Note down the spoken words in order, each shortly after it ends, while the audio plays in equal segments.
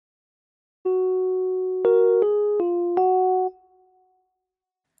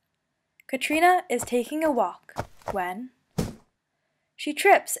Katrina is taking a walk when she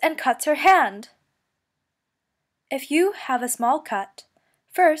trips and cuts her hand. If you have a small cut,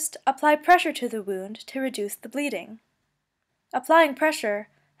 first apply pressure to the wound to reduce the bleeding. Applying pressure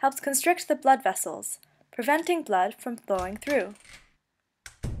helps constrict the blood vessels, preventing blood from flowing through.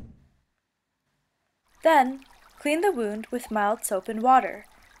 Then, clean the wound with mild soap and water,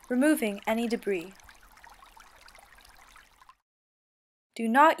 removing any debris. Do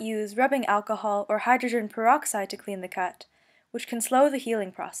not use rubbing alcohol or hydrogen peroxide to clean the cut, which can slow the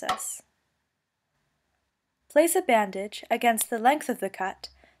healing process. Place a bandage against the length of the cut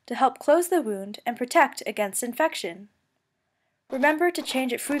to help close the wound and protect against infection. Remember to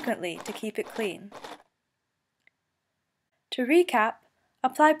change it frequently to keep it clean. To recap,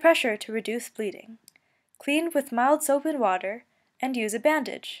 apply pressure to reduce bleeding. Clean with mild soap and water, and use a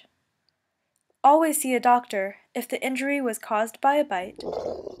bandage. Always see a doctor if the injury was caused by a bite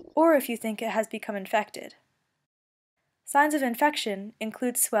or if you think it has become infected. Signs of infection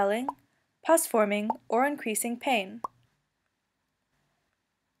include swelling, pus forming, or increasing pain.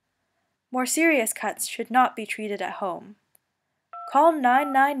 More serious cuts should not be treated at home. Call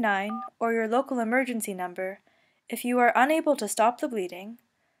 999 or your local emergency number if you are unable to stop the bleeding,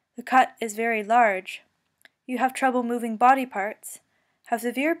 the cut is very large, you have trouble moving body parts, have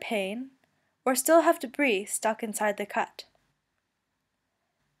severe pain, or still have debris stuck inside the cut.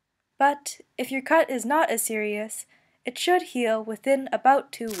 But if your cut is not as serious, it should heal within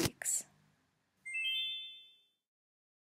about 2 weeks.